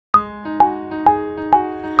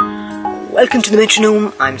Welcome to the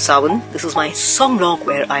Metronome. I'm Sawan. This is my song blog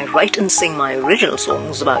where I write and sing my original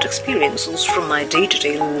songs about experiences from my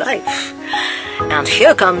day-to-day life. And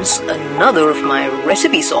here comes another of my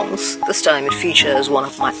recipe songs. This time it features one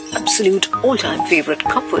of my absolute all-time favorite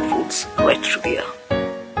comfort foods right through the year.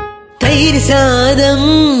 Thayir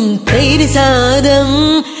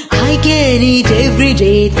sadam, I can eat every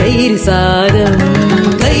day. Thayir sadam,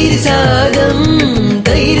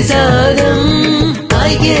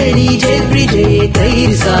 I can eat every day.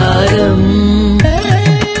 Thayir sadam.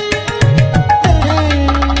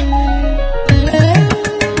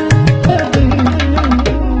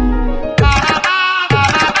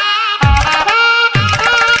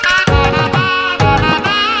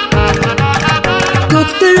 Cook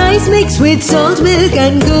the rice mixed with salt, milk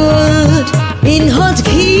and curd in hot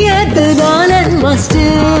ghee, add the dal and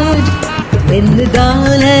mustard. When the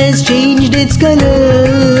dal has changed its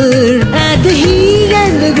color, add the hing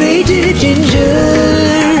and the grated ginger.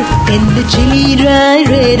 And the chili dry,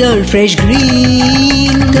 red or fresh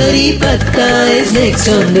green. Curry patta is next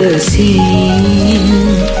on the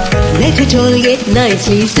scene. Let it all get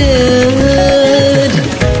nicely stirred.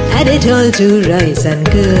 Add it all to rice and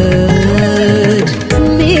curd.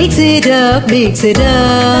 Mix it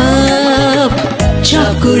up,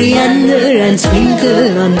 chop coriander and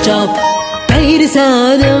sprinkle on top. Thayir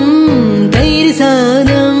sadam,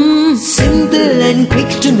 simple and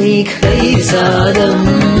quick to make. Thayir sadam,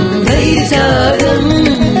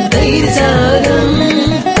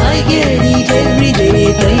 I can eat every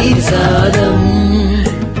day. Thayir sadam.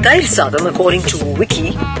 Thayir sadam, according to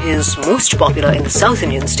Wiki, is most popular in the South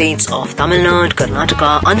Indian states of Tamil Nadu,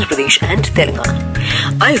 Karnataka, Andhra Pradesh and Telangana.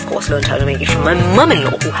 I of course learned how to make it from my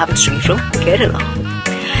mum-in-law, who happens to be from Kerala.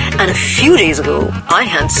 And a few days ago, I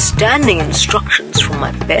had standing instructions from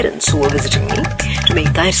my parents who were visiting me to make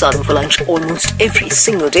thayir sadam for lunch almost every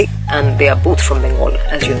single day, and they are both from Bengal,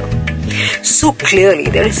 as you know. So clearly,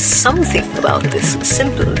 there is something about this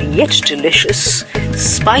simple yet delicious,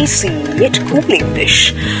 spicy yet cooling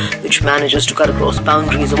dish which manages to cut across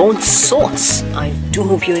boundaries of all sorts. I do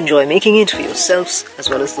hope you enjoy making it for yourselves as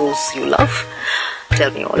well as those you love.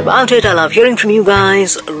 Tell me all about it. I love hearing from you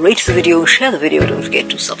guys. Rate the video, share the video. Don't forget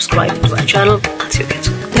to subscribe to our channel. I'll see you again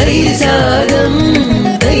soon. Thayir sadam.